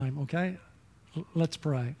okay? Let's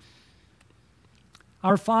pray.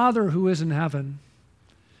 Our Father who is in heaven,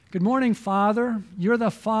 good morning, Father. You're the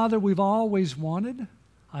Father we've always wanted,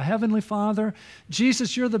 a Heavenly Father.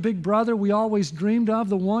 Jesus, you're the big brother we always dreamed of,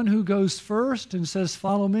 the one who goes first and says,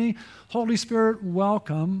 follow me. Holy Spirit,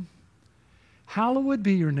 welcome. Hallowed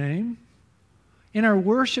be your name. In our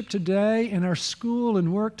worship today, in our school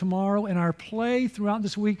and work tomorrow, in our play throughout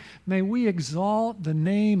this week, may we exalt the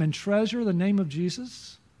name and treasure the name of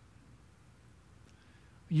Jesus.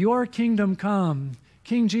 Your kingdom come.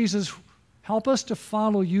 King Jesus, help us to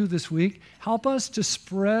follow you this week. Help us to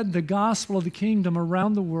spread the gospel of the kingdom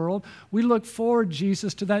around the world. We look forward,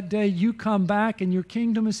 Jesus, to that day you come back and your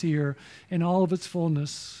kingdom is here in all of its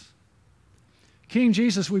fullness. King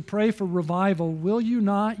Jesus, we pray for revival. Will you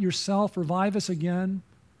not yourself revive us again,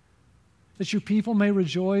 that your people may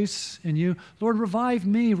rejoice in you? Lord, revive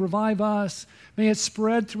me, revive us. May it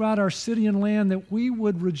spread throughout our city and land that we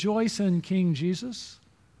would rejoice in King Jesus.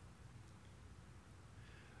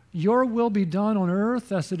 Your will be done on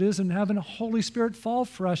earth as it is in heaven. Holy Spirit, fall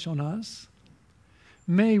fresh on us.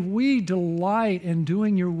 May we delight in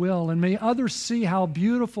doing your will, and may others see how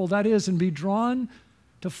beautiful that is and be drawn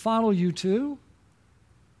to follow you too.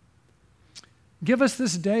 Give us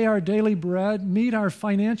this day our daily bread. Meet our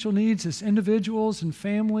financial needs as individuals and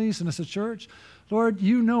families and as a church. Lord,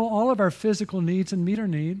 you know all of our physical needs and meet our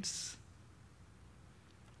needs.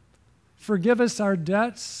 Forgive us our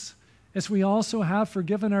debts as we also have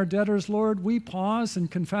forgiven our debtors. Lord, we pause and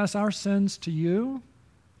confess our sins to you.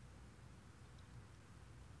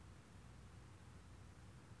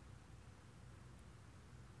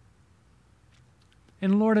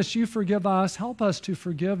 And Lord, as you forgive us, help us to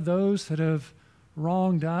forgive those that have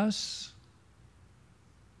wronged us.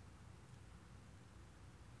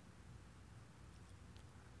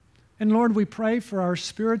 And Lord, we pray for our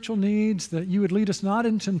spiritual needs, that you would lead us not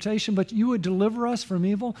in temptation, but you would deliver us from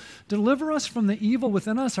evil. Deliver us from the evil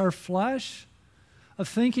within us, our flesh, of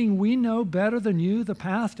thinking we know better than you the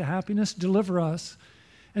path to happiness. Deliver us.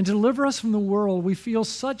 And deliver us from the world. We feel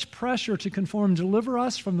such pressure to conform. Deliver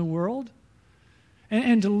us from the world.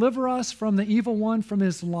 And deliver us from the evil one, from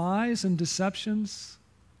his lies and deceptions.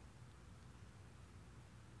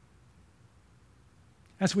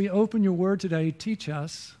 As we open your word today, teach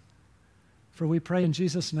us, for we pray in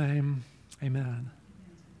Jesus' name, amen.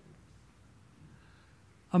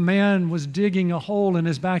 A man was digging a hole in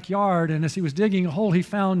his backyard, and as he was digging a hole, he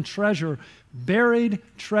found treasure, buried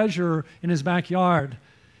treasure in his backyard.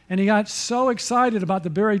 And he got so excited about the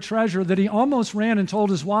buried treasure that he almost ran and told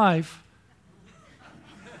his wife.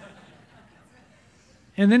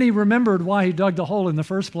 And then he remembered why he dug the hole in the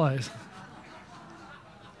first place.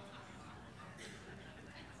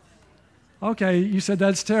 Okay, you said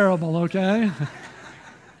that's terrible, okay?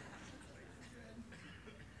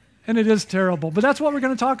 And it is terrible. But that's what we're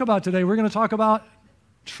going to talk about today. We're going to talk about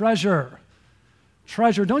treasure.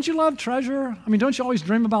 Treasure. Don't you love treasure? I mean, don't you always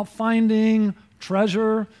dream about finding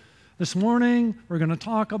treasure? This morning, we're going to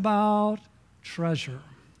talk about treasure.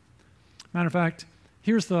 Matter of fact,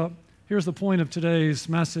 here's the point of today's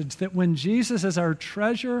message, that when Jesus is our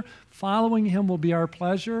treasure, following him will be our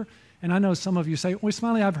pleasure. And I know some of you say, well,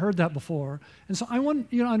 Smiley, I've heard that before. And so I want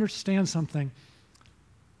you to understand something.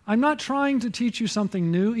 I'm not trying to teach you something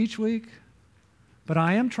new each week, but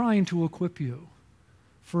I am trying to equip you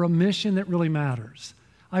for a mission that really matters.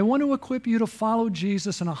 I want to equip you to follow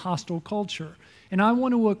Jesus in a hostile culture. And I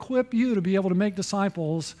want to equip you to be able to make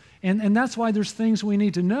disciples. And that's why there's things we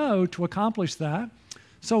need to know to accomplish that.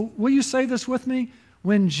 So will you say this with me?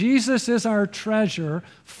 When Jesus is our treasure,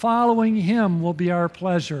 following him will be our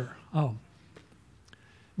pleasure. Oh.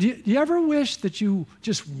 Do you ever wish that you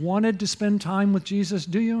just wanted to spend time with Jesus?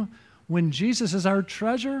 Do you? When Jesus is our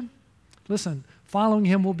treasure, listen, following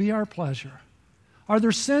him will be our pleasure. Are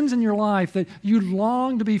there sins in your life that you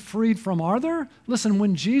long to be freed from? Are there? Listen,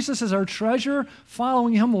 when Jesus is our treasure,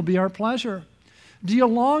 following him will be our pleasure. Do you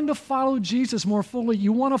long to follow Jesus more fully?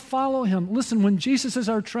 You want to follow him. Listen, when Jesus is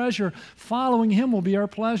our treasure, following him will be our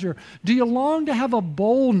pleasure. Do you long to have a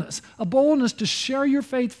boldness to share your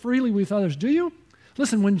faith freely with others? Do you?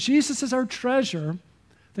 Listen, when Jesus is our treasure,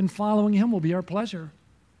 then following him will be our pleasure.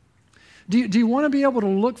 Do you want to be able to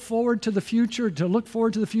look forward to the future,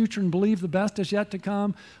 and believe the best is yet to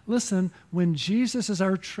come? Listen, when Jesus is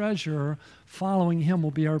our treasure, following him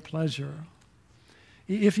will be our pleasure.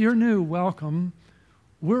 If you're new, welcome.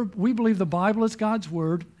 We believe the Bible is God's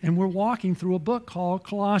Word, and we're walking through a book called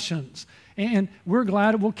Colossians. And we're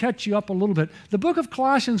glad it will catch you up a little bit. The book of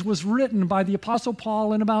Colossians was written by the Apostle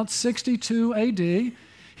Paul in about 62 AD.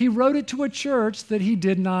 He wrote it to a church that he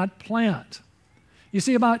did not plant. You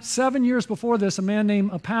see, about 7 years before this, a man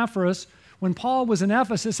named Epaphras, when Paul was in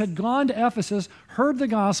Ephesus, had gone to Ephesus, heard the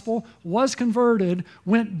gospel, was converted,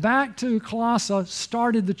 went back to Colossae,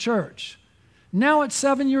 started the church. Now it's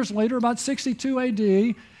 7 years later, about 62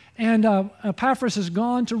 AD, and Epaphras has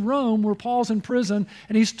gone to Rome where Paul's in prison,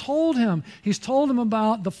 and he's told him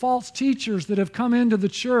about the false teachers that have come into the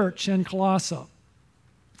church in Colossae.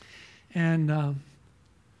 And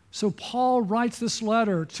so Paul writes this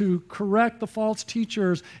letter to correct the false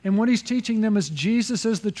teachers, and what he's teaching them is Jesus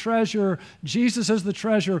is the treasure. Jesus is the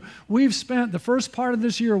treasure. We've spent the first part of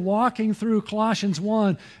this year walking through Colossians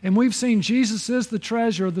 1, and we've seen Jesus is the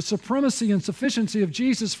treasure, the supremacy and sufficiency of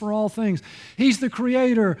Jesus for all things. He's the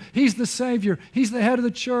creator. He's the savior. He's the head of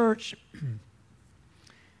the church.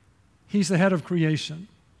 He's the head of creation.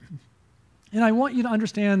 And I want you to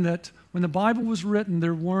understand that when the Bible was written,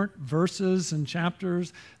 there weren't verses and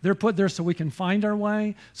chapters. They're put there so we can find our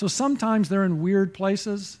way. So sometimes they're in weird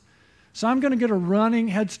places. So I'm going to get a running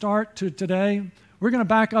head start to today. We're going to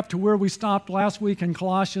back up to where we stopped last week in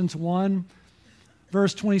Colossians 1,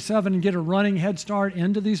 verse 27, and get a running head start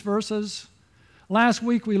into these verses. Last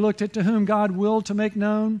week we looked at to whom God willed to make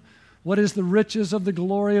known what is the riches of the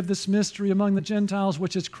glory of this mystery among the Gentiles,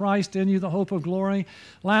 which is Christ in you, the hope of glory.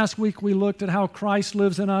 Last week we looked at how Christ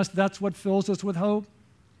lives in us. That's what fills us with hope.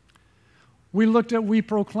 We looked at we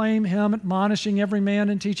proclaim him, admonishing every man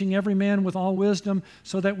and teaching every man with all wisdom,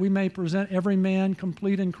 so that we may present every man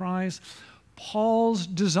complete in Christ. Paul's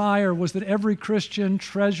desire was that every Christian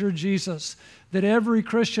treasure Jesus, that every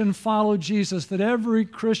Christian follow Jesus, that every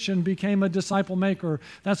Christian became a disciple maker.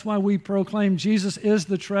 That's why we proclaim Jesus is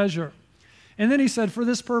the treasure. And then he said, for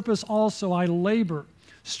this purpose also I labor,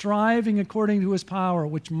 striving according to his power,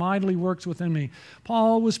 which mightily works within me.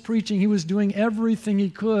 Paul was preaching. He was doing everything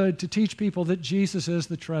he could to teach people that Jesus is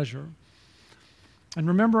the treasure. And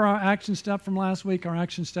remember our action step from last week? Our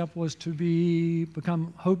action step was to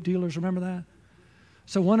become hope dealers. Remember that?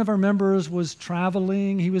 So one of our members was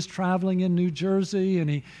traveling. He was traveling in New Jersey, and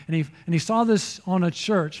he saw this on a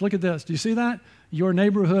church. Look at this. Do you see that? Your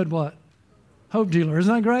neighborhood what? Hope dealer.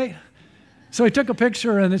 Isn't that great? So he took a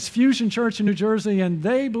picture, and it's Fusion Church in New Jersey, and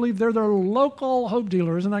they believe they're their local hope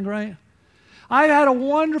dealer. Isn't that great? I had a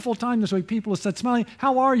wonderful time this week. People have said, Smelly,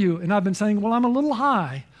 how are you? And I've been saying, well, I'm a little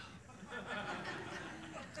high.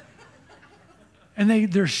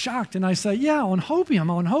 And they're shocked, and I say, yeah, on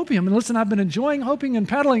hopium. And listen, I've been enjoying hopium and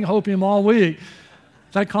peddling hopium all week.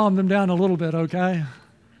 That calmed them down a little bit, okay?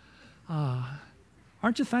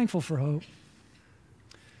 Aren't you thankful for hope?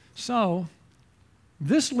 So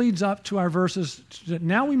this leads up to our verses.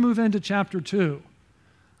 Now we move into chapter 2.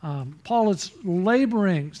 Paul is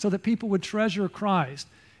laboring so that people would treasure Christ.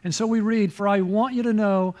 And so we read, for I want you to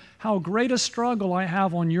know how great a struggle I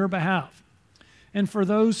have on your behalf, and for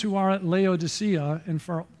those who are at Laodicea, and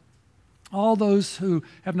for all those who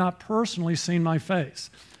have not personally seen my face.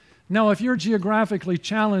 Now, if you're geographically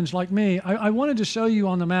challenged like me, I wanted to show you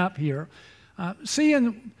on the map here. See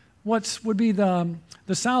in what would be the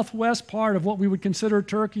southwest part of what we would consider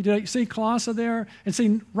Turkey today. See Colossae there? And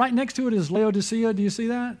see right next to it is Laodicea. Do you see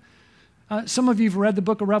that? Some of you have read the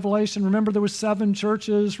book of Revelation. Remember there were 7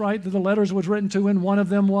 churches, right, that the letters was written to, and one of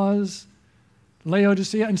them was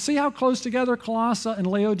Laodicea. And see how close together Colossae and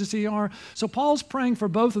Laodicea are? So Paul's praying for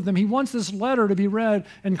both of them. He wants this letter to be read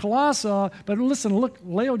in Colossae, but listen, look,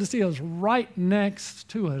 Laodicea is right next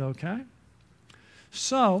to it, okay?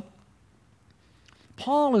 So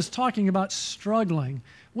Paul is talking about struggling.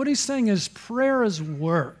 What he's saying is prayer is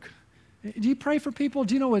work. Do you pray for people?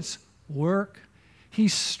 Do you know it's work?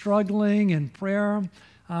 He's struggling in prayer.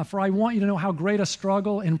 For I want you to know how great a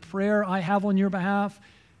struggle in prayer I have on your behalf,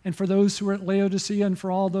 and for those who are at Laodicea, and for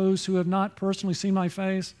all those who have not personally seen my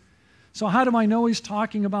face. So how do I know he's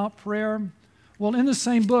talking about prayer? Well, in the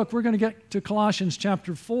same book, we're going to get to Colossians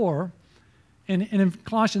chapter 4. And in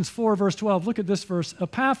Colossians 4, verse 12, look at this verse.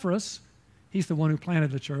 Epaphras, he's the one who planted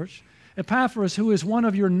the church. Epaphras, who is one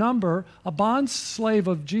of your number, a bond slave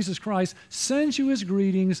of Jesus Christ, sends you his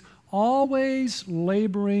greetings, always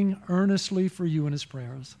laboring earnestly for you in his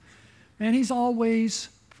prayers. Man, he's always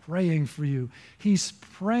praying for you. He's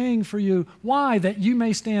praying for you. Why? That you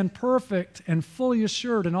may stand perfect and fully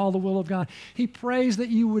assured in all the will of God. He prays that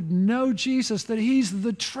you would know Jesus, that he's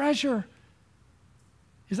the treasure.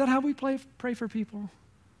 Is that how we pray for people?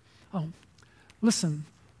 Oh, listen,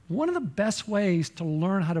 one of the best ways to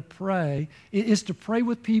learn how to pray is to pray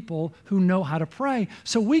with people who know how to pray.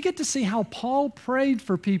 So we get to see how Paul prayed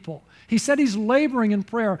for people. He said he's laboring in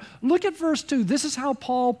prayer. Look at verse 2. This is how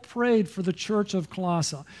Paul prayed for the church of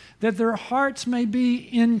Colossae, that their hearts may be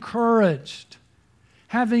encouraged,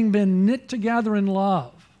 having been knit together in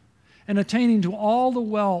love, and attaining to all the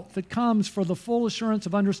wealth that comes for the full assurance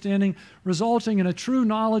of understanding, resulting in a true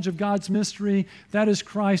knowledge of God's mystery, that is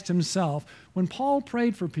Christ himself. When Paul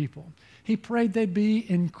prayed for people, he prayed they'd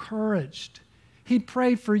be encouraged. He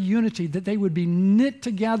prayed for unity, that they would be knit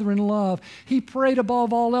together in love. He prayed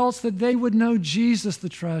above all else that they would know Jesus the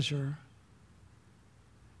treasure.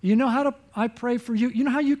 You know how I pray for you? You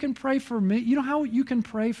know how you can pray for me? You know how you can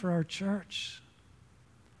pray for our church?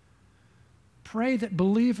 Pray that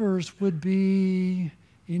believers would be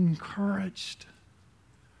encouraged.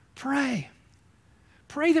 Pray.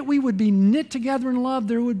 Pray that we would be knit together in love,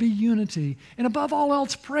 there would be unity. And above all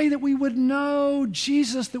else, pray that we would know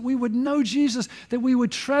Jesus, that we would know Jesus, that we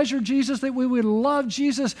would treasure Jesus, that we would love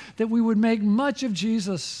Jesus, that we would make much of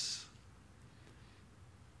Jesus.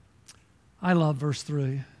 I love verse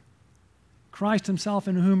 3. Christ himself,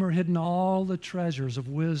 in whom are hidden all the treasures of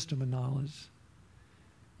wisdom and knowledge.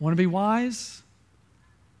 Want to be wise?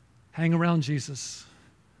 Hang around Jesus.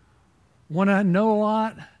 Want to know a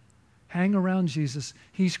lot? Hang around Jesus.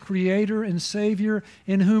 He's creator and savior,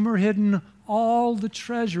 in whom are hidden all the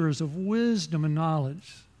treasures of wisdom and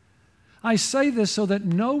knowledge. I say this so that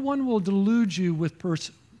no one will delude you with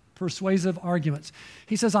persuasive arguments.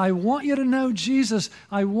 He says, I want you to know Jesus.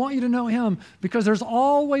 I want you to know him, because there's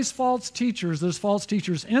always false teachers. There's false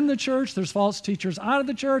teachers in the church. There's false teachers out of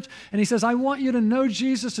the church. And he says, I want you to know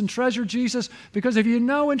Jesus and treasure Jesus, because if you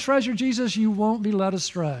know and treasure Jesus, you won't be led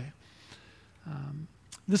astray.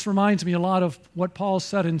 This reminds me a lot of what Paul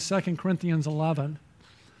said in 2 Corinthians 11.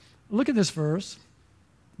 Look at this verse.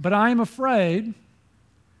 But I am afraid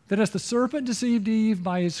that as the serpent deceived Eve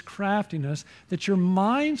by his craftiness, that your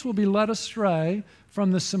minds will be led astray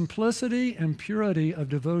from the simplicity and purity of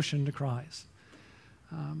devotion to Christ.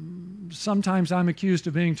 Sometimes I'm accused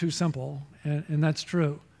of being too simple, and that's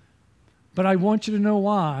true. But I want you to know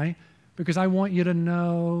why, because I want you to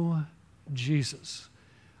know Jesus.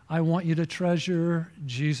 I want you to treasure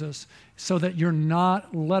Jesus so that you're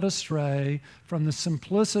not led astray from the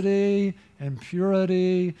simplicity and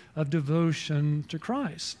purity of devotion to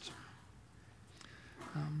Christ.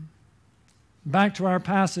 Back to our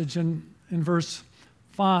passage in verse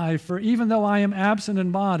 5, for even though I am absent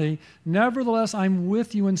in body, nevertheless I'm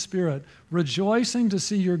with you in spirit, rejoicing to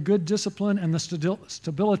see your good discipline and the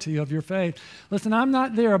stability of your faith. Listen, I'm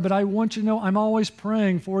not there, but I want you to know I'm always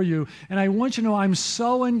praying for you. And I want you to know I'm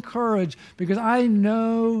so encouraged because I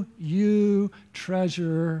know you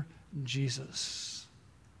treasure Jesus.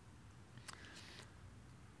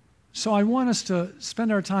 So I want us to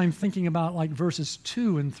spend our time thinking about like verses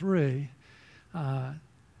 2 and 3.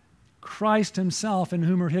 Christ himself, in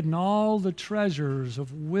whom are hidden all the treasures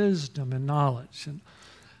of wisdom and knowledge. And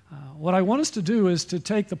what I want us to do is to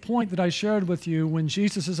take the point that I shared with you, when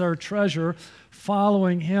Jesus is our treasure,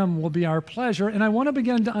 following him will be our pleasure, and I want to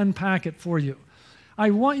begin to unpack it for you. I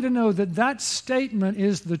want you to know that that statement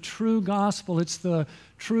is the true gospel. It's the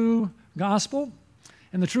true gospel,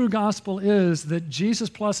 and the true gospel is that Jesus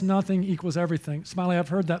plus nothing equals everything. Smiley, I've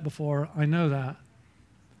heard that before. I know that.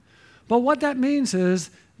 But what that means is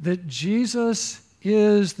that Jesus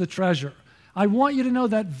is the treasure. I want you to know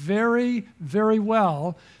that very, very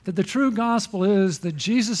well, that the true gospel is that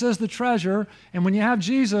Jesus is the treasure, and when you have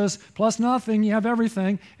Jesus plus nothing, you have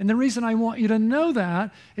everything. And the reason I want you to know that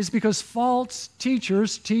is because false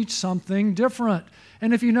teachers teach something different.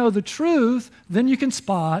 And if you know the truth, then you can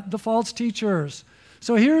spot the false teachers.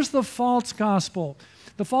 So here's the false gospel.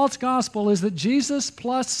 The false gospel is that Jesus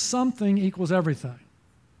plus something equals everything.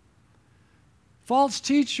 False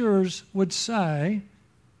teachers would say,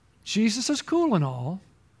 Jesus is cool and all,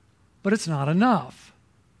 but it's not enough.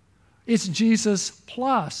 It's Jesus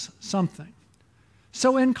plus something.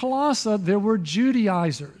 So in Colossae, there were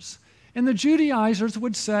Judaizers. And the Judaizers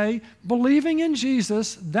would say, believing in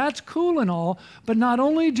Jesus, that's cool and all, but not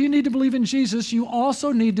only do you need to believe in Jesus, you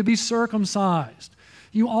also need to be circumcised.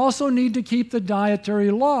 You also need to keep the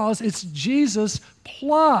dietary laws. It's Jesus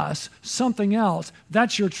plus something else.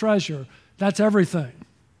 That's your treasure. That's everything.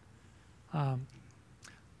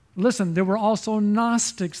 Listen, there were also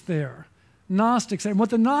Gnostics there. Gnostics, and what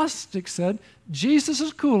the Gnostics said, Jesus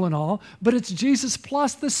is cool and all, but it's Jesus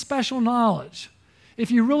plus this special knowledge. If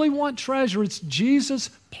you really want treasure, it's Jesus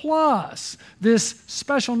plus this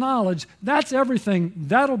special knowledge. That's everything.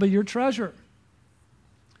 That'll be your treasure.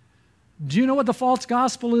 Do you know what the false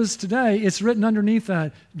gospel is today? It's written underneath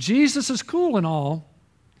that. Jesus is cool and all.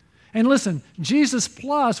 And listen, Jesus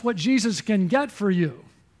plus what Jesus can get for you.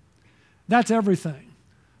 That's everything.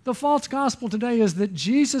 The false gospel today is that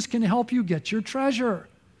Jesus can help you get your treasure.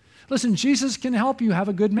 Listen, Jesus can help you have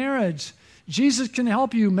a good marriage. Jesus can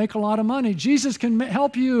help you make a lot of money. Jesus can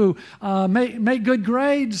help you make good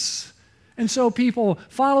grades. And so people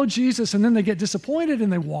follow Jesus and then they get disappointed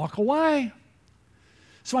and they walk away.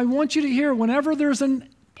 So I want you to hear, whenever there's an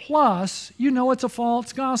plus, you know it's a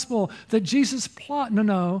false gospel. That Jesus plus,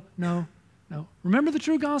 no. Remember the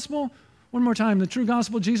true gospel? One more time, the true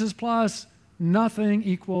gospel, Jesus plus, nothing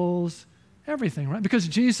equals everything, right? Because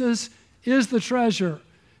Jesus is the treasure.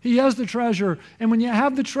 He is the treasure. And when you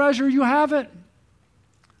have the treasure, you have it.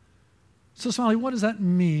 So, Smiley, what does that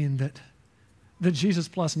mean, that Jesus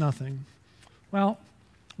plus nothing? Well,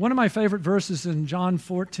 one of my favorite verses in John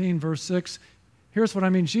 14, verse 6, here's what I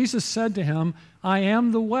mean. Jesus said to him, I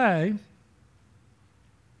am the way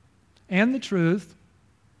and the truth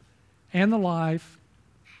and the life.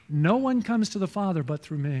 No one comes to the Father but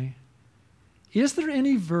through me. Is there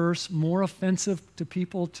any verse more offensive to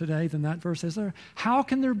people today than that verse? Is there? How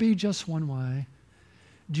can there be just one way?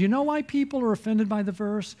 Do you know why people are offended by the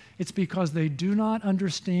verse? It's because they do not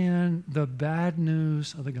understand the bad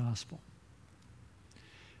news of the gospel.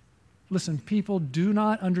 Listen, people do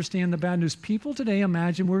not understand the bad news. People today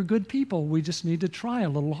imagine we're good people. We just need to try a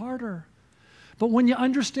little harder. But when you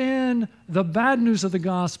understand the bad news of the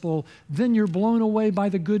gospel, then you're blown away by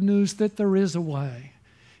the good news that there is a way.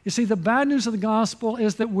 You see, the bad news of the gospel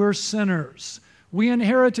is that we're sinners. We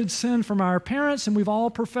inherited sin from our parents, and we've all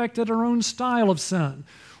perfected our own style of sin.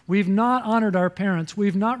 We've not honored our parents.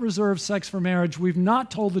 We've not reserved sex for marriage. We've not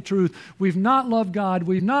told the truth. We've not loved God.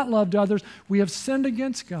 We've not loved others. We have sinned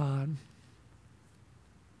against God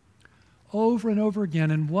over and over again,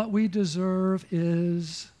 and what we deserve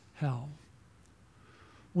is hell.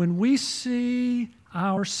 When we see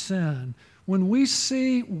our sin, when we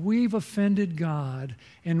see we've offended God,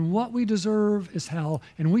 and what we deserve is hell,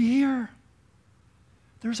 and we hear,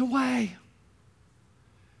 there's a way.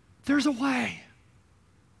 There's a way.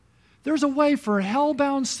 There's a way for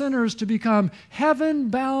hell-bound sinners to become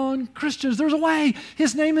heaven-bound Christians. There's a way.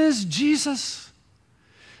 His name is Jesus.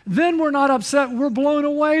 Then we're not upset. We're blown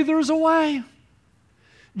away. There's a way.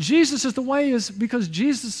 Jesus is the way is because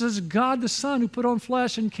Jesus is God the Son who put on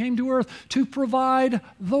flesh and came to earth to provide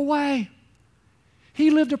the way. He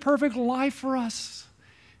lived a perfect life for us.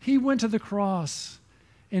 He went to the cross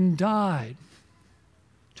and died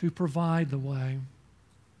to provide the way.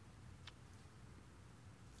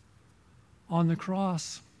 On the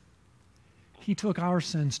cross, he took our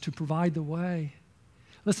sins to provide the way.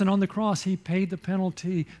 Listen, on the cross, he paid the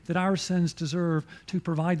penalty that our sins deserve to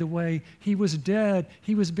provide the way. He was dead.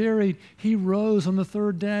 He was buried. He rose on the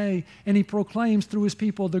third day, and he proclaims through his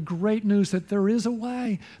people the great news that there is a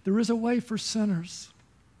way. There is a way for sinners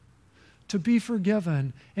to be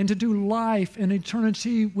forgiven and to do life and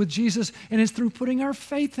eternity with Jesus, and it's through putting our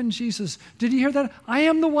faith in Jesus. Did you hear that? I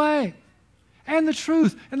am the way and the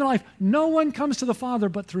truth and the life. No one comes to the Father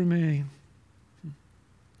but through me.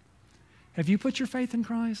 Have you put your faith in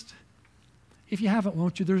Christ? If you haven't,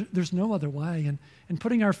 won't you? There's no other way. And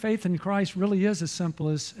putting our faith in Christ really is as simple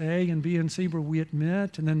as A and B and C, where we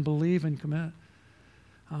admit and then believe and commit.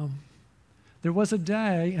 There was a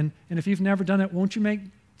day, and if you've never done it, won't you make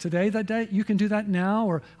today that day? You can do that now,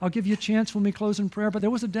 or I'll give you a chance when we close in prayer. But there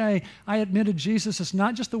was a day I admitted, Jesus, it's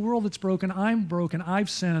not just the world that's broken. I'm broken. I've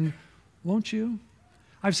sinned. Won't you?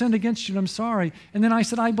 I've sinned against you and I'm sorry. And then I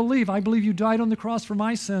said, I believe you died on the cross for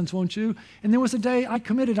my sins, won't you? And there was a day I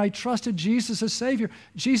committed, I trusted Jesus as Savior.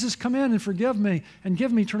 Jesus, come in and forgive me and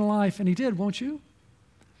give me eternal life. And he did, won't you?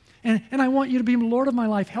 And I want you to be Lord of my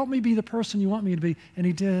life. Help me be the person you want me to be. And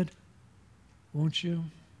he did, won't you?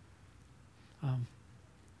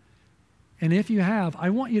 And if you have,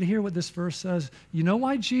 I want you to hear what this verse says. You know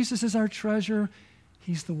why Jesus is our treasure?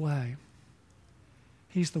 He's the way.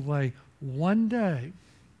 He's the way. One day,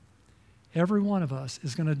 every one of us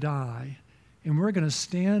is going to die, and we're going to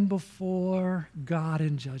stand before God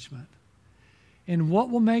in judgment. And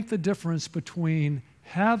what will make the difference between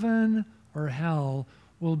heaven or hell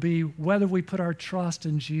will be whether we put our trust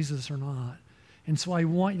in Jesus or not. And so I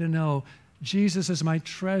want you to know, Jesus is my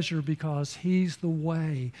treasure because he's the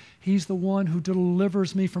way. He's the one who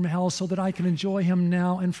delivers me from hell so that I can enjoy him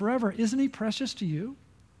now and forever. Isn't he precious to you?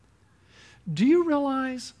 Do you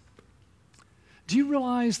realize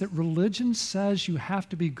that religion says you have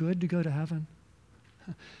to be good to go to heaven?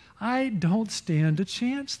 I don't stand a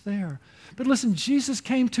chance there. But listen, Jesus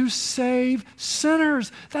came to save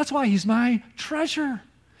sinners. That's why he's my treasure.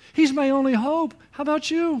 He's my only hope. How about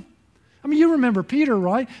you? I mean, you remember Peter,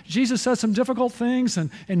 right? Jesus said some difficult things,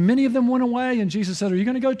 and many of them went away, and Jesus said, are you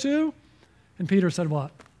going to go too? And Peter said,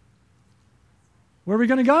 what? Where are we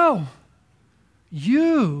going to go?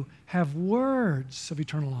 You have words of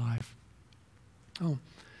eternal life. Oh,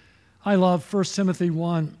 I love 1 Timothy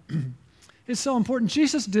 1. It's so important.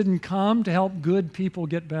 Jesus didn't come to help good people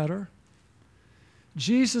get better.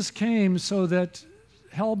 Jesus came so that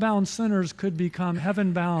hell-bound sinners could become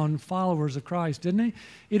heaven-bound followers of Christ, didn't he?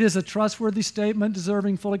 It is a trustworthy statement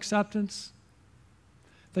deserving full acceptance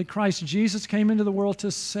that Christ Jesus came into the world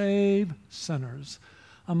to save sinners,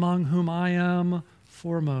 among whom I am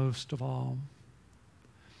foremost of all.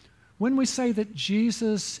 When we say that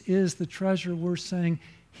Jesus is the treasure, we're saying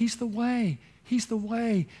he's the way, he's the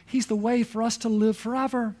way, he's the way for us to live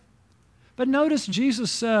forever. But notice Jesus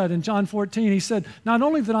said in John 14, he said, not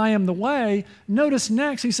only that I am the way, notice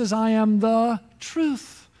next he says, I am the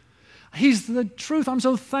truth. He's the truth. I'm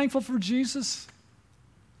so thankful for Jesus.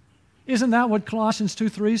 Isn't that what Colossians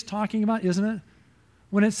 2:3 is talking about, isn't it?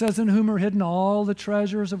 When it says, in whom are hidden all the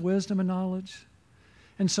treasures of wisdom and knowledge.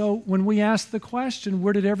 And so when we ask the question,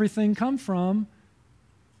 where did everything come from?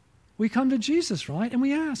 We come to Jesus, right? And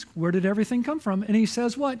we ask, where did everything come from? And he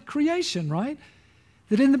says what? Creation, right?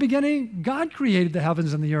 That in the beginning, God created the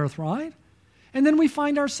heavens and the earth, right? And then we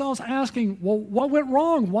find ourselves asking, well, what went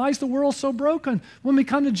wrong? Why is the world so broken? When we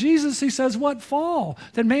come to Jesus, he says, what? Fall.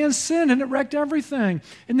 That man sinned and it wrecked everything.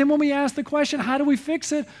 And then when we ask the question, how do we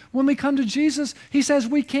fix it? When we come to Jesus, he says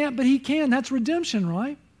we can't, but he can. That's redemption,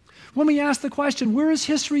 right? When we ask the question, where is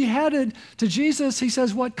history headed? To Jesus, he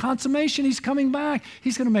says, what? Consummation. He's coming back.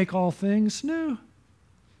 He's going to make all things new.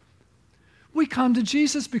 We come to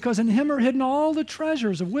Jesus because in him are hidden all the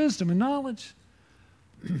treasures of wisdom and knowledge.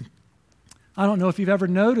 I don't know if you've ever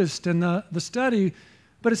noticed in the study,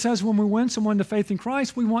 but it says when we win someone to faith in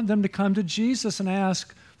Christ, we want them to come to Jesus and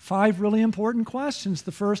ask 5 really important questions.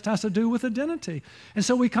 The first has to do with identity. And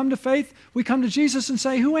so we come to faith, we come to Jesus and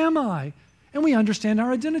say, who am I? And we understand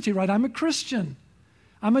our identity, right? I'm a Christian.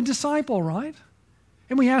 I'm a disciple, right?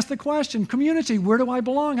 And we ask the question, community, where do I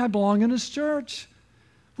belong? I belong in his church.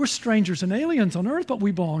 We're strangers and aliens on earth, but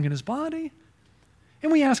we belong in his body.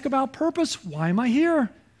 And we ask about purpose. Why am I here?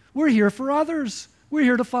 We're here for others. We're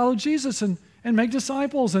here to follow Jesus and make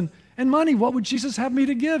disciples. And money, what would Jesus have me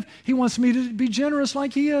to give? He wants me to be generous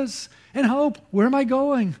like he is. And hope, where am I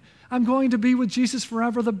going? I'm going to be with Jesus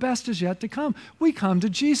forever. The best is yet to come. We come to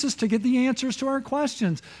Jesus to get the answers to our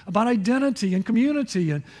questions about identity and community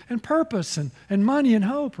and purpose and money and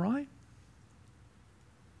hope, right?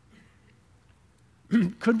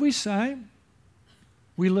 Could we say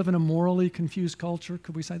we live in a morally confused culture?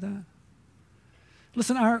 Could we say that?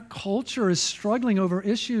 Listen, our culture is struggling over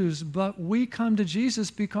issues, but we come to Jesus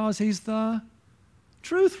because he's the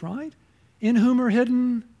truth, right? In whom are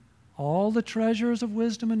hidden all the treasures of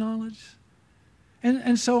wisdom and knowledge.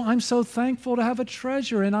 And so I'm so thankful to have a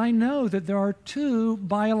treasure, and I know that there are 2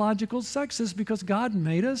 biological sexes because God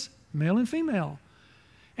made us male and female.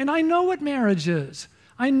 And I know what marriage is.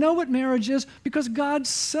 I know what marriage is because God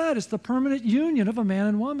said it's the permanent union of a man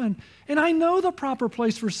and woman. And I know the proper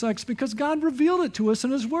place for sex because God revealed it to us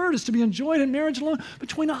in his word. It's to be enjoyed in marriage alone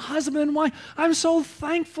between a husband and wife. I'm so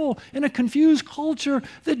thankful in a confused culture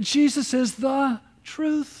that Jesus is the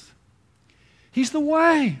truth. He's the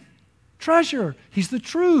way, treasure. He's the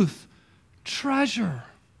truth, treasure.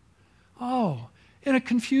 Oh, in a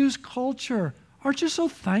confused culture, aren't you so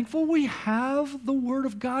thankful we have the Word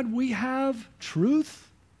of God? We have truth.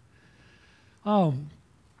 And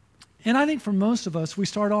I think for most of us, we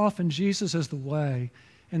start off in Jesus as the way,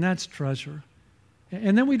 and that's treasure.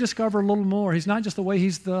 And then we discover a little more. He's not just the way,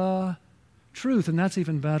 he's the truth, and that's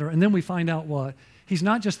even better. And then we find out what? He's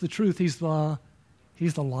not just the truth, he's the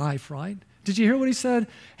life, right? Did you hear what he said?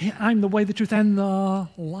 I'm the way, the truth, and the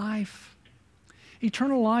life.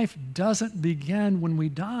 Eternal life doesn't begin when we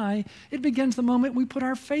die. It begins the moment we put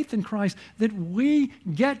our faith in Christ, that we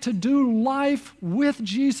get to do life with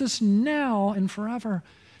Jesus now and forever.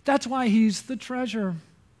 That's why he's the treasure.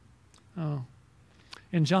 Oh,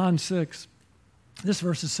 in John 6, this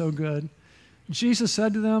verse is so good. Jesus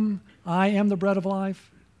said to them, I am the bread of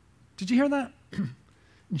life. Did you hear that?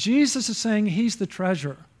 Jesus is saying he's the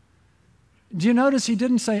treasure. Do you notice he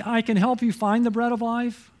didn't say, I can help you find the bread of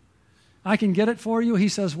life? I can get it for you. He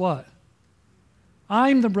says what?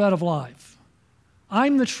 I'm the bread of life.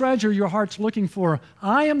 I'm the treasure your heart's looking for.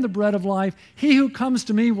 I am the bread of life. He who comes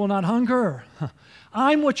to me will not hunger.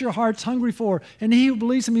 I'm what your heart's hungry for, and he who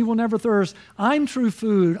believes in me will never thirst. I'm true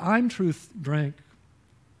food. I'm true drink.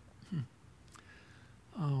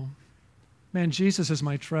 Oh, man, Jesus is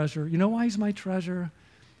my treasure. You know why he's my treasure?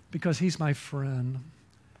 Because he's my friend.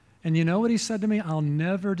 And you know what he said to me? I'll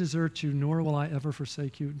never desert you, nor will I ever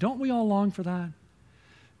forsake you. Don't we all long for that?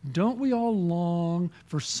 Don't we all long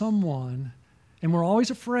for someone, and we're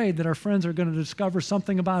always afraid that our friends are going to discover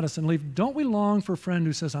something about us and leave. Don't we long for a friend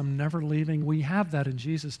who says, I'm never leaving? We have that in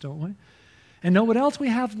Jesus, don't we? And know what else we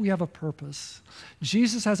have? We have a purpose.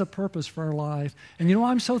 Jesus has a purpose for our life. And you know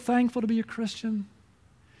why I'm so thankful to be a Christian?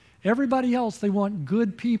 Everybody else, they want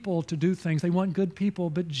good people to do things. They want good people,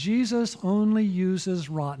 but Jesus only uses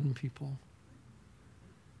rotten people.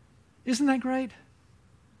 Isn't that great?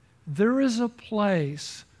 There is a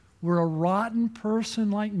place where a rotten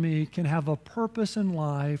person like me can have a purpose in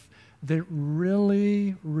life that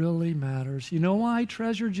really, really matters. You know why I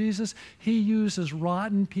treasure Jesus? He uses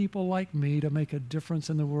rotten people like me to make a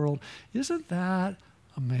difference in the world. Isn't that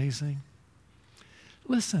amazing?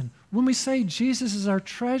 Listen, when we say Jesus is our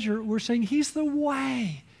treasure, we're saying He's the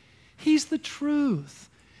way, He's the truth,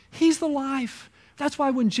 He's the life. That's why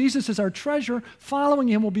when Jesus is our treasure, following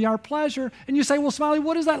Him will be our pleasure. And you say, well, Smiley,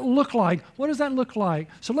 what does that look like? What does that look like?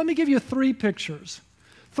 So let me give you three pictures.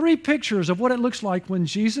 Three pictures of what it looks like when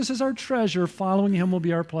Jesus is our treasure, following Him will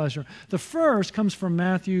be our pleasure. The first comes from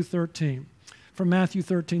Matthew 13. From Matthew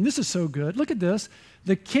 13. This is so good. Look at this.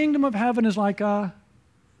 The kingdom of heaven is like a...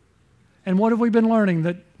 And what have we been learning?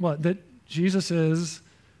 That Jesus is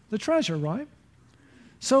the treasure, right?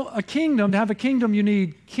 So a kingdom, to have a kingdom, you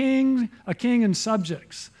need a king and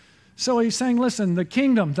subjects. So he's saying, listen, the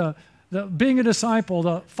kingdom, the being a disciple,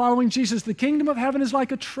 the following Jesus, the kingdom of heaven is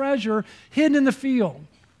like a treasure hidden in the field,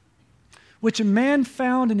 which a man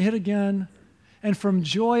found and hid again, and from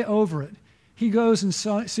joy over it, he goes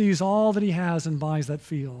and sees all that he has and buys that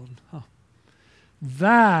field. Huh.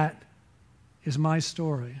 That is my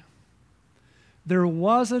story. There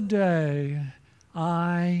was a day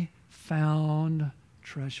I found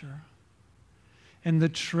treasure. And the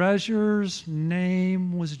treasure's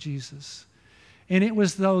name was Jesus. And it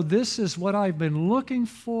was though this is what I've been looking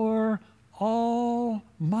for all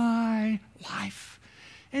my life.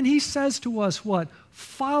 And he says to us what?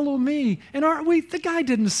 Follow me. And aren't we, the guy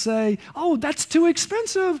didn't say, oh, that's too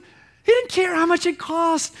expensive. He didn't care how much it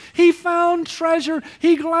cost. He found treasure.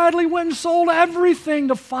 He gladly went and sold everything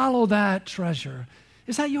to follow that treasure.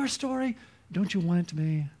 Is that your story? Don't you want it to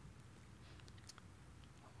be?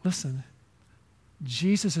 Listen,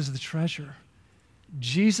 Jesus is the treasure.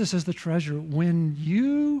 Jesus is the treasure. When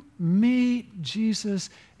you meet Jesus,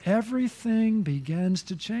 everything begins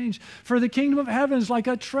to change. For the kingdom of heaven is like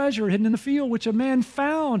a treasure hidden in the field, which a man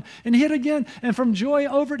found and hid again. And from joy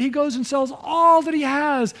over it, he goes and sells all that he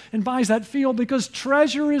has and buys that field, because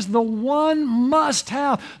treasure is the one must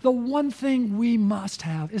have, the one thing we must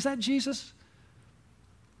have. Is that Jesus?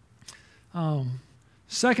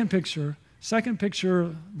 Second picture,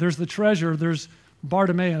 there's the treasure, there's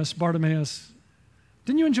Bartimaeus.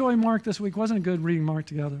 Didn't you enjoy Mark this week? Wasn't it good reading Mark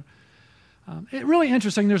together? It's really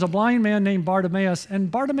interesting. There's a blind man named Bartimaeus, and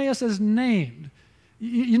Bartimaeus is named.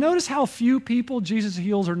 You notice how few people Jesus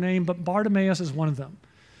heals are named, but Bartimaeus is one of them.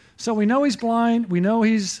 So we know he's blind. We know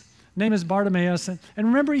his name is Bartimaeus. And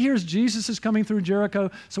remember, he hears Jesus is coming through Jericho,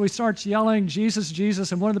 so he starts yelling, Jesus,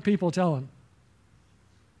 Jesus, and what do the people tell him?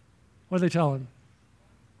 What do they tell him?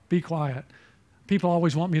 Be quiet. People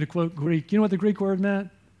always want me to quote Greek. You know what the Greek word meant?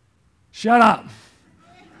 Shut up.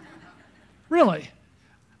 Really?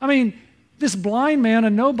 I mean, this blind man, a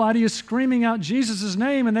nobody, is screaming out Jesus'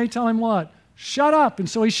 name, and they tell him what? Shut up. And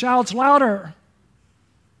so he shouts louder.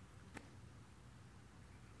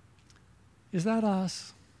 Is that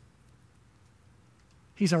us?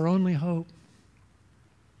 He's our only hope.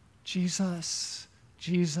 Jesus,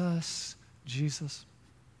 Jesus, Jesus.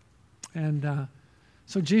 And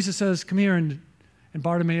so Jesus says, come here, and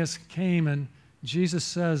Bartimaeus came, and Jesus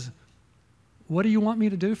says, what do you want me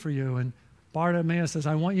to do for you? And Bartimaeus says,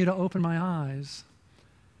 I want you to open my eyes.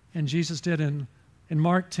 And Jesus did in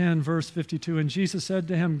Mark 10, verse 52. And Jesus said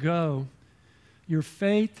to him, go, your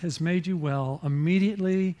faith has made you well.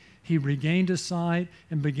 Immediately he regained his sight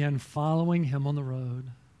and began following him on the road.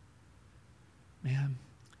 Man,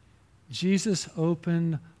 Jesus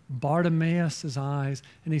opened Bartimaeus' eyes,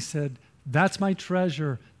 and he said, that's my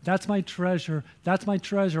treasure, that's my treasure, that's my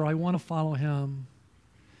treasure. I want to follow him.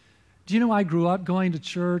 Do you know I grew up going to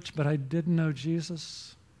church, but I didn't know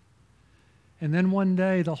Jesus? And then one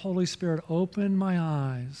day the Holy Spirit opened my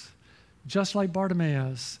eyes, just like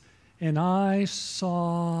Bartimaeus, and I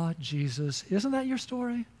saw Jesus. Isn't that your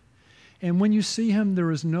story? And when you see him,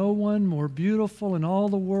 there is no one more beautiful in all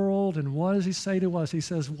the world. And what does he say to us? He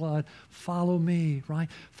says, what? Follow me, right?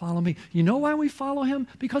 Follow me. You know why we follow him?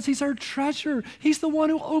 Because he's our treasure. He's the one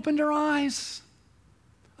who opened our eyes.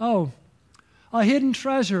 Oh, a hidden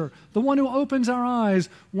treasure, the one who opens our eyes.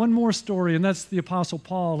 One more story, and that's the Apostle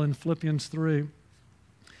Paul in Philippians 3.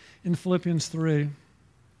 In Philippians 3.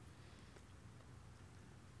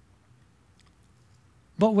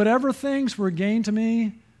 But whatever things were gained to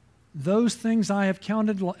me, Those things I have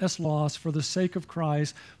counted as loss for the sake of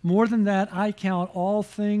Christ. More than that, I count all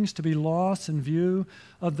things to be lost in view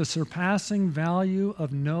of the surpassing value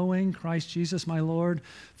of knowing Christ Jesus my Lord,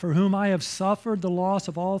 for whom I have suffered the loss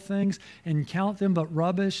of all things and count them but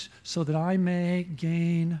rubbish, so that I may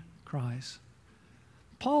gain Christ.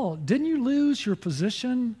 Paul, didn't you lose your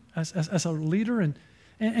position as a leader?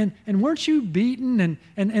 And weren't you beaten?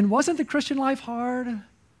 And wasn't the Christian life hard?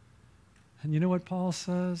 And you know what Paul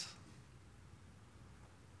says?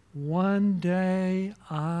 One day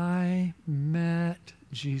I met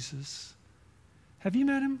Jesus. Have you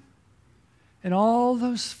met him? And all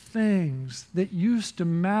those things that used to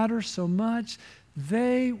matter so much,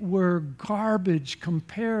 they were garbage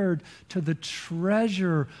compared to the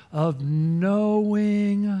treasure of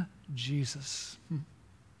knowing Jesus.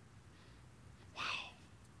 Wow.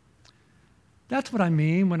 That's what I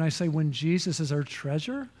mean when I say when Jesus is our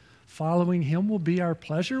treasure. Following him will be our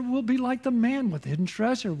pleasure. We'll be like the man with hidden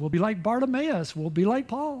treasure. We'll be like Bartimaeus. We'll be like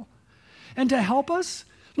Paul. And to help us,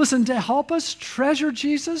 listen, to help us treasure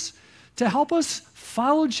Jesus, to help us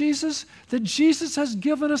follow Jesus, that Jesus has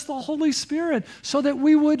given us the Holy Spirit so that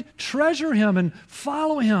we would treasure him and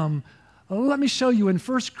follow him. Let me show you in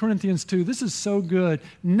 1 Corinthians 2. This is so good.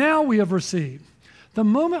 Now we have received. The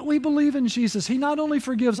moment we believe in Jesus, he not only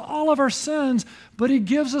forgives all of our sins, but he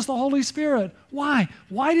gives us the Holy Spirit. Why?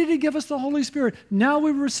 Why did he give us the Holy Spirit? Now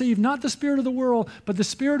we receive not the spirit of the world, but the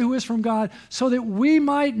Spirit who is from God, so that we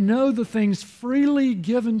might know the things freely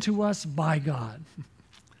given to us by God.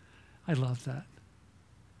 I love that.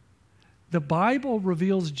 The Bible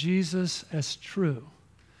reveals Jesus as true.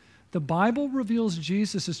 The Bible reveals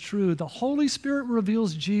Jesus as true. The Holy Spirit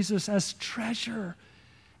reveals Jesus as treasure.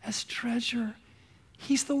 As treasure.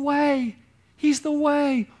 He's the way. He's the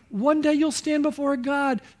way. One day you'll stand before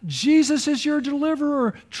God. Jesus is your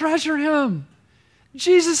deliverer. Treasure him.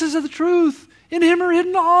 Jesus is the truth. In him are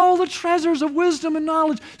hidden all the treasures of wisdom and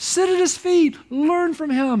knowledge. Sit at his feet. Learn from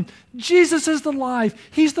him. Jesus is the life.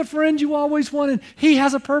 He's the friend you always wanted. He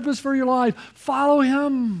has a purpose for your life. Follow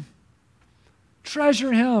him.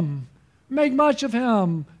 Treasure him. Make much of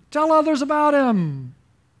him. Tell others about him.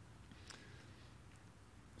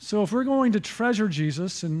 So if we're going to treasure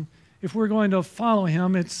Jesus and if we're going to follow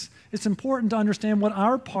him, it's important to understand what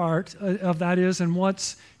our part of that is and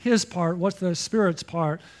what's his part, what's the Spirit's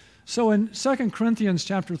part. So in 2 Corinthians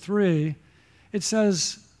chapter 3, it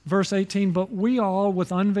says, verse 18, but we all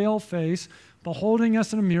with unveiled face, beholding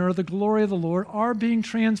us in a mirror the glory of the Lord, are being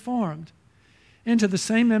transformed into the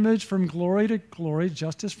same image from glory to glory,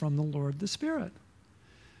 just as from the Lord the Spirit.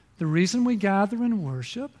 The reason we gather and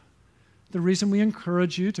worship, the reason we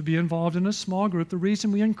encourage you to be involved in a small group, the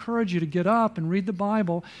reason we encourage you to get up and read the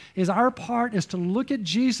Bible is our part is to look at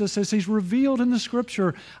Jesus as he's revealed in the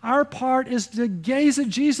Scripture. Our part is to gaze at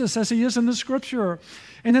Jesus as he is in the Scripture.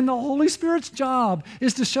 And then the Holy Spirit's job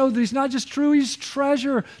is to show that he's not just true, he's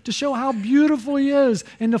treasure, to show how beautiful he is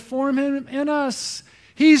and to form him in us.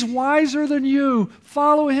 He's wiser than you.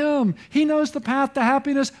 Follow him. He knows the path to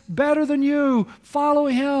happiness better than you. Follow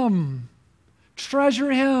him.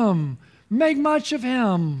 Treasure him. Make much of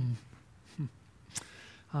him.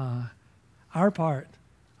 Our part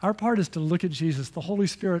is to look at Jesus. The Holy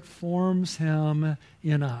Spirit forms him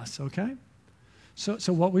in us, okay?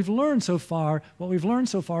 So what we've learned so far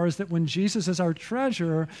is that when Jesus is our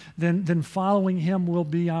treasure, then following him will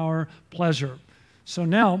be our pleasure. So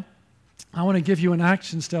now, I want to give you an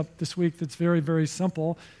action step this week that's very, very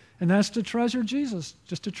simple, and that's to treasure Jesus,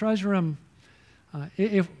 just to treasure him.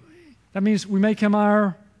 That means we make him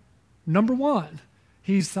our number one.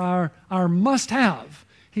 He's our must-have.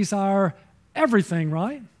 He's our everything,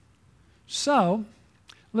 right? So,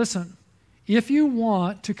 listen, if you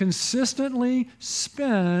want to consistently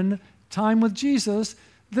spend time with Jesus,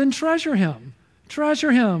 then treasure him.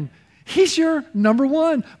 Treasure him. He's your number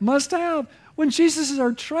one must-have. When Jesus is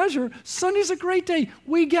our treasure, Sunday's a great day.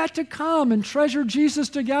 We get to come and treasure Jesus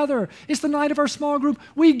together. It's the night of our small group.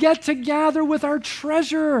 We get to gather with our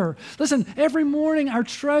treasure. Listen, every morning our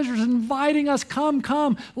treasure is inviting us,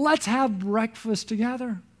 come, let's have breakfast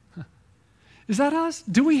together. Is that us?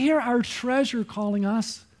 Do we hear our treasure calling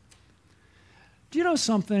us? Do you know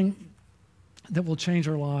something that will change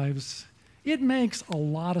our lives? It makes a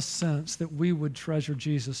lot of sense that we would treasure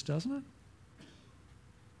Jesus, doesn't it?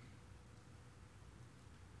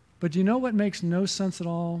 But do you know what makes no sense at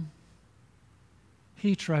all?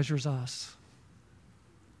 He treasures us.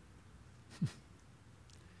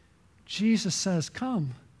 Jesus says,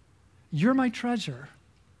 come, you're my treasure.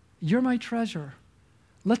 You're my treasure.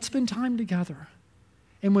 Let's spend time together.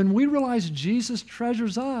 And when we realize Jesus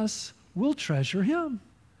treasures us, we'll treasure him.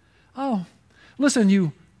 Oh, listen,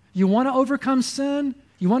 you You want to overcome sin?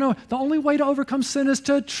 The only way to overcome sin is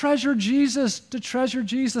to treasure Jesus, to treasure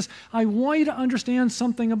Jesus. I want you to understand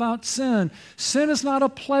something about sin. Sin is not a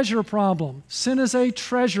pleasure problem. Sin is a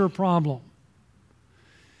treasure problem.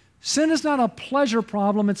 Sin is not a pleasure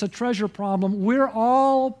problem, it's a treasure problem. We're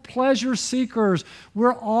all pleasure seekers.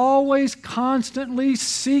 We're always constantly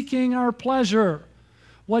seeking our pleasure.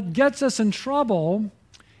 What gets us in trouble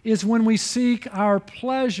is when we seek our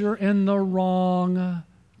pleasure in the wrong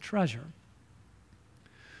treasure.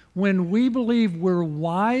 When we believe we're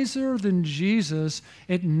wiser than Jesus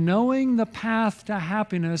at knowing the path to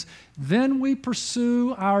happiness, then we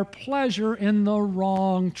pursue our pleasure in the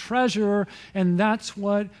wrong treasure, and that's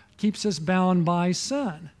what keeps us bound by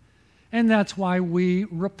sin. And that's why we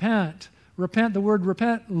repent. Repent, the word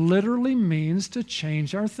repent literally means to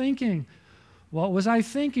change our thinking. What was I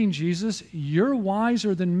thinking, Jesus? You're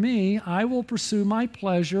wiser than me. I will pursue my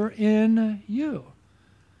pleasure in you.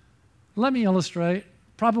 Let me illustrate.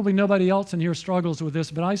 Probably nobody else in here struggles with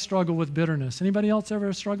this, but I struggle with bitterness. Anybody else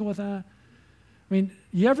ever struggle with that? I mean,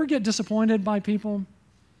 you ever get disappointed by people?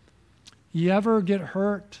 You ever get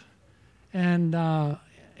hurt? And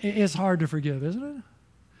it's hard to forgive, isn't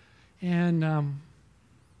it? And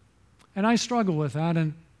I struggle with that.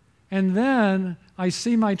 And then I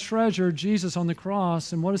see my treasure, Jesus, on the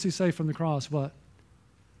cross, and what does he say from the cross? What?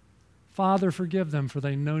 Father, forgive them, for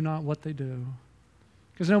they know not what they do.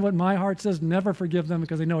 Because you know what my heart says? Never forgive them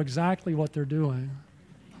because they know exactly what they're doing.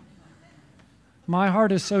 My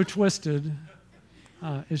heart is so twisted.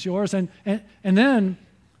 Is yours? And then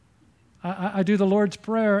I do the Lord's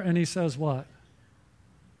Prayer, and he says what?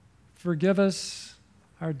 Forgive us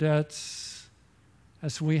our debts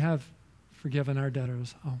as we have forgiven our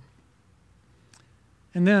debtors. Oh.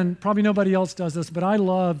 And then, probably nobody else does this, but I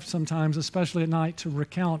love sometimes, especially at night, to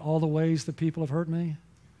recount all the ways that people have hurt me.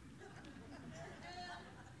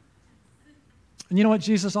 And you know what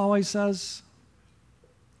Jesus always says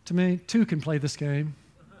to me? Two can play this game.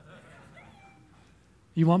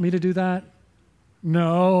 You want me to do that?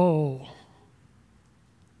 No.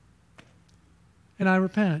 And I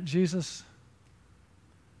repent. Jesus,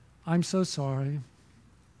 I'm so sorry.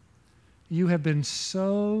 You have been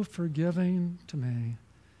so forgiving to me,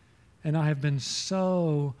 and I have been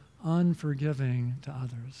so unforgiving to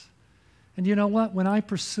others. And you know what? When I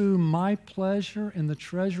pursue my pleasure in the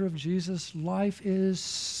treasure of Jesus, life is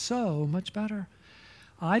so much better.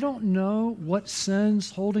 I don't know what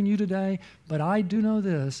sin's holding you today, but I do know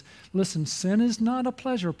this. Listen, sin is not a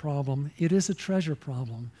pleasure problem. It is a treasure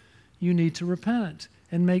problem. You need to repent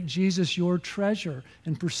and make Jesus your treasure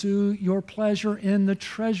and pursue your pleasure in the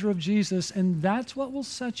treasure of Jesus, and that's what will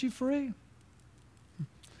set you free.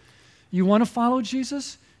 You want to follow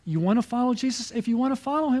Jesus? You want to follow Jesus? If you want to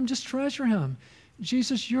follow him, just treasure him.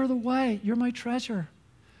 Jesus, you're the way. You're my treasure.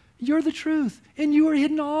 You're the truth. And you are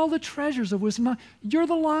hidden all the treasures of wisdom. You're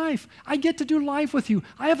the life. I get to do life with you.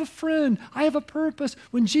 I have a friend. I have a purpose.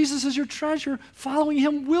 When Jesus is your treasure, following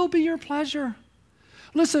him will be your pleasure.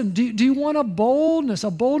 Listen, do you want a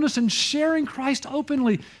boldness in sharing Christ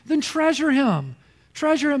openly? Then treasure him.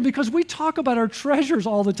 Treasure him, because we talk about our treasures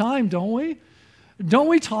all the time, don't we? Don't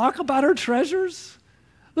we talk about our treasures?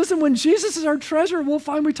 Listen, when Jesus is our treasure, we'll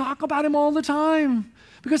find we talk about him all the time.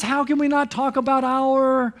 Because how can we not talk about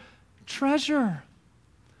our treasure?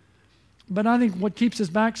 But I think what keeps us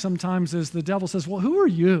back sometimes is the devil says, well, who are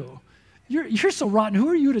you? You're so rotten. Who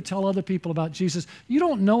are you to tell other people about Jesus? You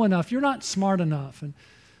don't know enough. You're not smart enough. And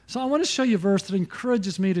so I want to show you a verse that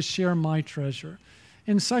encourages me to share my treasure.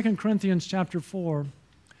 In 2 Corinthians chapter 4,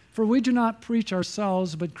 for we do not preach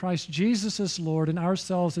ourselves, but Christ Jesus is Lord, and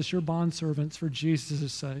ourselves as your bondservants for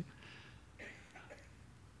Jesus' sake.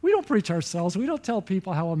 We don't preach ourselves. We don't tell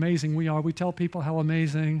people how amazing we are. We tell people how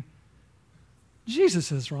amazing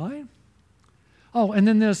Jesus is, right? Oh, and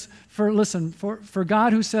then this, for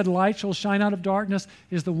God who said light shall shine out of darkness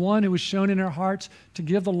is the one who was shown in our hearts to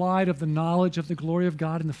give the light of the knowledge of the glory of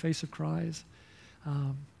God in the face of Christ.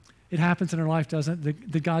 It happens in our life, doesn't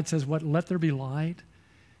it? That God says, what? Let there be light.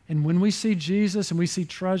 And when we see Jesus and we see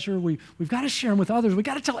treasure, we've got to share them with others. We've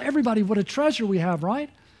got to tell everybody what a treasure we have, right?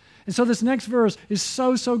 And so this next verse is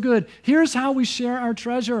so, so good. Here's how we share our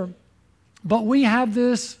treasure. But we have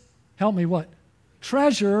this, help me, what?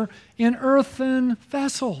 Treasure in earthen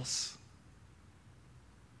vessels.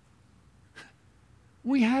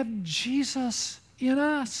 We have Jesus in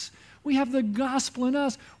us. We have the gospel in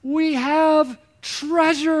us. We have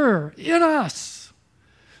treasure in us,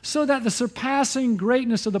 so that the surpassing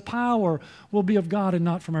greatness of the power will be of God and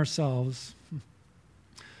not from ourselves.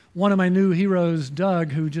 one of my new heroes,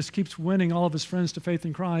 Doug, who just keeps winning all of his friends to faith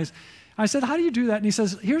in Christ. I said, how do you do that? And he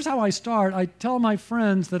says, here's how I start. I tell my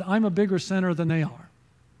friends that I'm a bigger sinner than they are.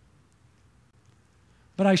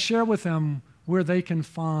 But I share with them where they can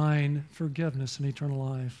find forgiveness and eternal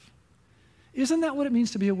life. Isn't that what it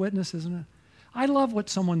means to be a witness, isn't it? I love what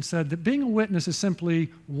someone said, that being a witness is simply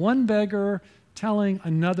one beggar telling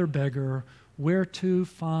another beggar where to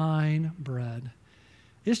find bread.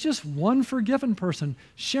 It's just one forgiven person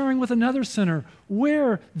sharing with another sinner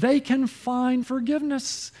where they can find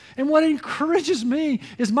forgiveness. And what encourages me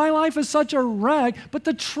is my life is such a wreck, but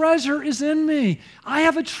the treasure is in me. I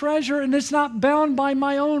have a treasure, and it's not bound by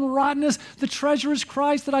my own rottenness. The treasure is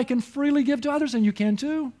Christ that I can freely give to others, and you can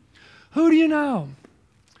too. Who do you know?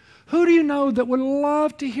 Who do you know that would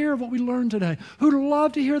love to hear what we learned today? Who would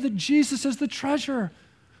love to hear that Jesus is the treasure?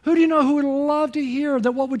 Who do you know who would love to hear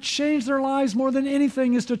that what would change their lives more than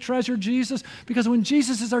anything is to treasure Jesus? Because when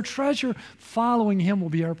Jesus is our treasure, following him will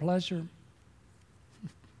be our pleasure.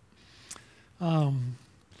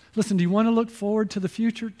 Listen, do you want to look forward to the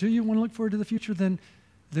future? Do you want to look forward to the future? Then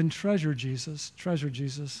treasure Jesus. Treasure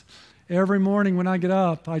Jesus. Every morning when I get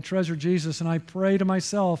up, I treasure Jesus and I pray to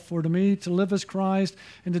myself, for to me to live as Christ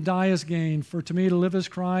and to die as gain. For to me to live as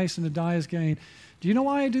Christ and to die as gain. Do you know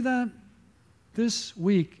why I do that? This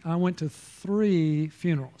week, I went to 3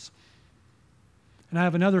 funerals. And I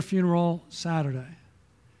have another funeral Saturday.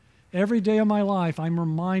 Every day of my life, I'm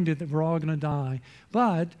reminded that we're all going to die.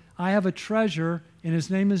 But I have a treasure, and his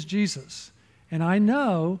name is Jesus. And I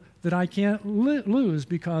know that I can't lose,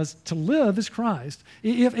 because to live is Christ.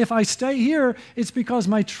 If I stay here, it's because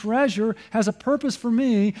my treasure has a purpose for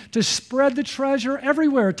me to spread the treasure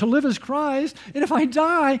everywhere. To live is Christ. And if I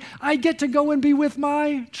die, I get to go and be with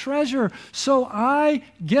my treasure. So I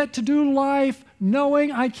get to do life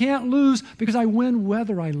knowing I can't lose, because I win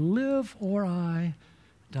whether I live or I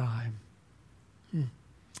die.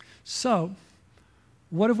 So,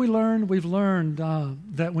 what have we learned? We've learned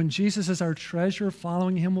that when Jesus is our treasure,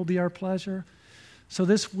 following him will be our pleasure. So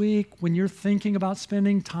this week, when you're thinking about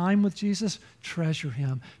spending time with Jesus, treasure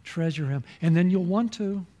him, and then you'll want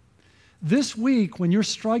to. This week, when you're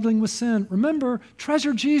struggling with sin, remember,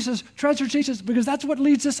 treasure Jesus, because that's what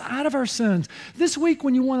leads us out of our sins. This week,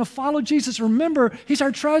 when you want to follow Jesus, remember, he's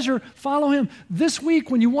our treasure, follow him. This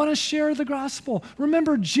week, when you want to share the gospel,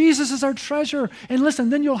 remember, Jesus is our treasure. And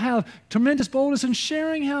listen, then you'll have tremendous boldness in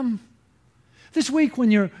sharing him. This week,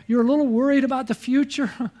 when you're a little worried about the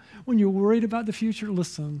future,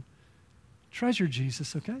 listen, treasure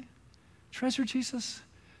Jesus, okay? Treasure Jesus.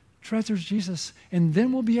 Treasures Jesus, and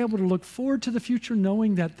then we'll be able to look forward to the future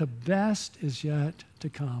knowing that the best is yet to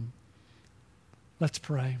come. Let's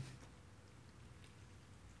pray.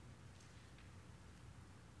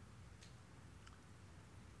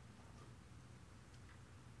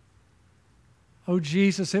 Oh,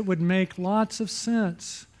 Jesus, it would make lots of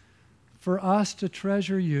sense for us to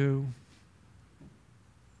treasure you,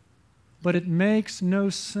 but it makes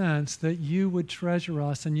no sense that you would treasure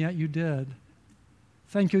us, and yet you did.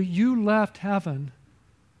 Thank you. You left heaven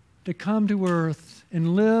to come to earth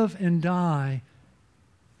and live and die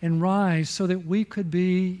and rise so that we could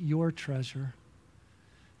be your treasure.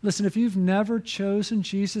 Listen, if you've never chosen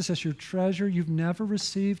Jesus as your treasure, you've never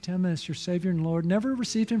received him as your Savior and Lord, never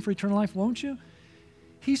received him for eternal life, won't you?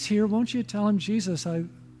 He's here. Won't you tell him, Jesus, I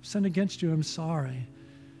sinned against you. I'm sorry.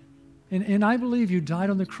 And I believe you died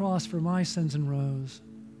on the cross for my sins and rose.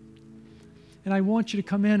 And I want you to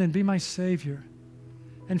come in and be my Savior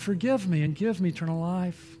and forgive me and give me eternal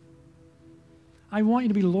life. I want you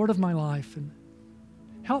to be Lord of my life and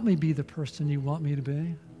help me be the person you want me to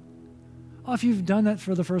be. Oh, if you've done that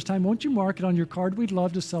for the first time, won't you mark it on your card? We'd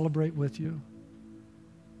love to celebrate with you.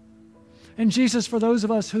 And Jesus, for those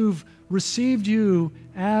of us who've received you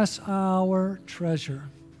as our treasure,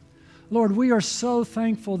 Lord, we are so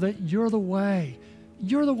thankful that you're the way.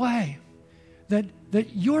 You're the way. That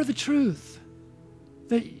you're the truth.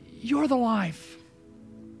 That you're the life.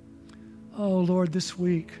 Oh, Lord, this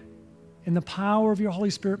week, in the power of your Holy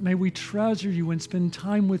Spirit, may we treasure you and spend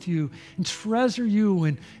time with you and treasure you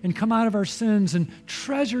and come out of our sins and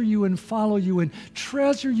treasure you and follow you and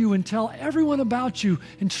treasure you and tell everyone about you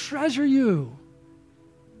and treasure you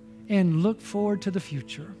and look forward to the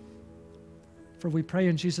future. For we pray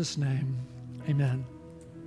in Jesus' name, amen.